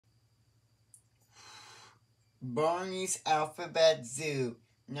Barney's Alphabet Zoo,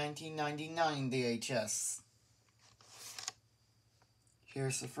 1999 VHS.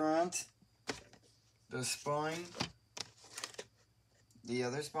 Here's the front, the spine, the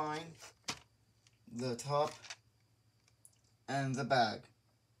other spine, the top, and the back.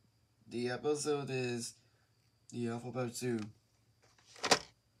 The episode is the Alphabet Zoo.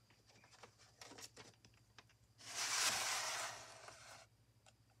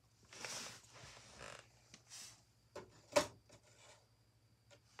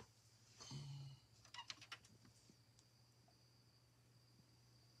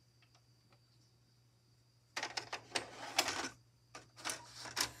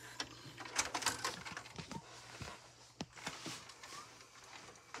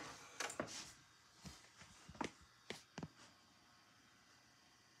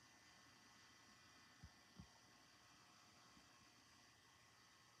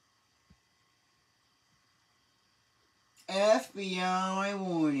 FBI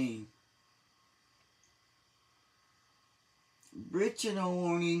warning. Original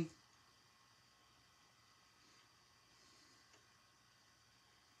warning.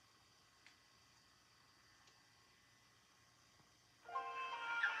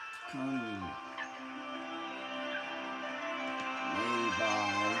 Coming. Made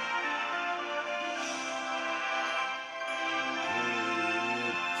by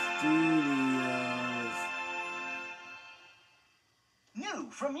Studios. New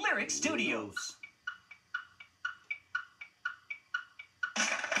from Lyric Studios.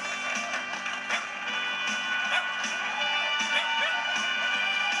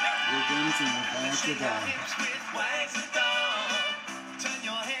 We're dancing with Wags the Dog. Turn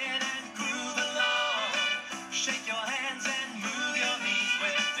your head and groove along. Shake your hands and move your knees.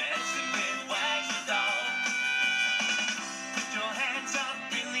 We're dancing with Wags the Dog. Put your hands up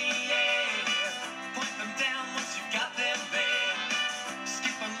in the air. Point them down once you've got them there.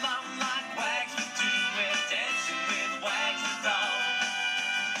 Skip along like Wags would do. We're dancing with Wags the Dog.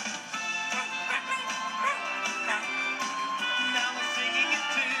 Now we're singing it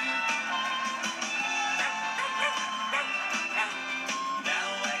too. Now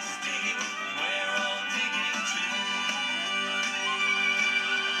Wags digging, we're all digging too.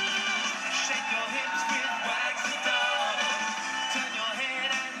 Shake your hips with Wags the Dog. Turn your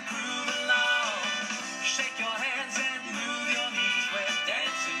head and groove along. Shake your hands and move your knees. We're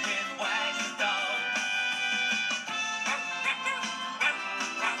dancing with Wags the Dog.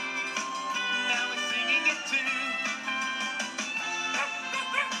 Now we're singing it too.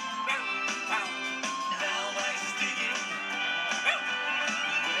 Now Wags is digging,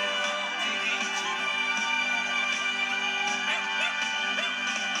 we're all digging too.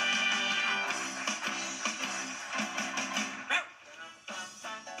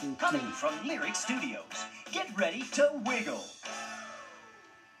 Coming from Lyric Studios. Get ready to wiggle.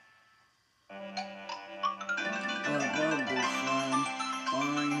 Available from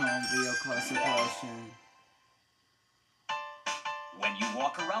Barney Home Video Classification. When you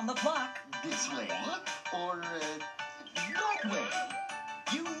walk around the block, This way, or that way.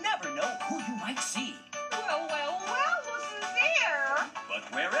 you never know who you might see. Well, who's there? But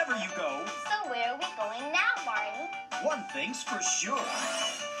wherever you go, So where are we going now, Barney? one thing's for sure.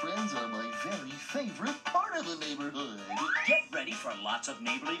 Friends are my very favorite part of the neighborhood. Get ready for lots of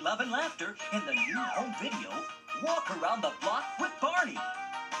neighborly love and laughter in the new home video, Walk Around the Block with Barney.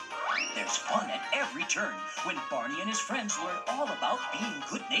 There's fun at every turn when Barney and his friends learn all about being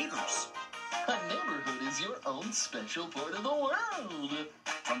good neighbors. A neighborhood is your own special part of the world.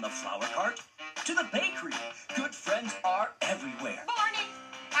 From the flower cart to the bakery, good friends are everywhere. Barney,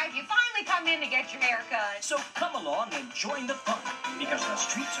 have you finally come in to get your hair cut? So come along and join the fun, because the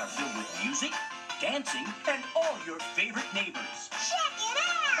streets are filled with music, dancing, and all your favorite neighbors. Check it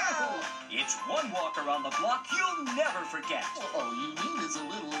out! It's one walk around the block you'll never forget. All you need is a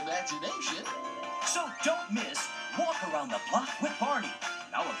little imagination. So don't miss Walk Around the Block with Barney.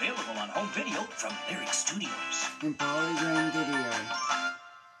 Now available on home video from Lyric Studios. And Polygram Video.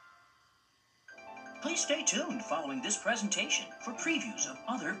 Please stay tuned following this presentation for previews of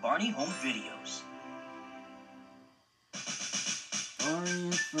other Barney home videos. Barney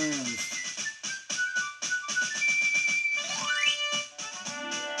and Friends.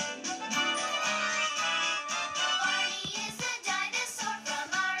 Barney is a dinosaur from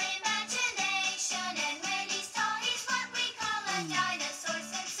our imagination, and when he's tall, he's what we call a dinosaur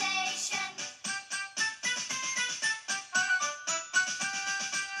sensation.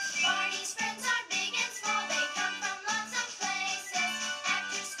 Barney's friends are big and small, they come from lots of places.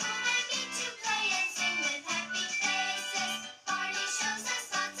 After school, they meet to play and sing with happy faces. Barney shows us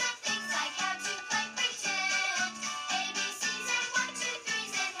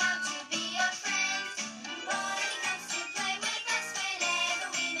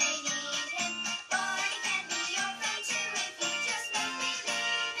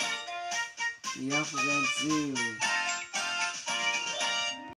The Alphabet Zoo.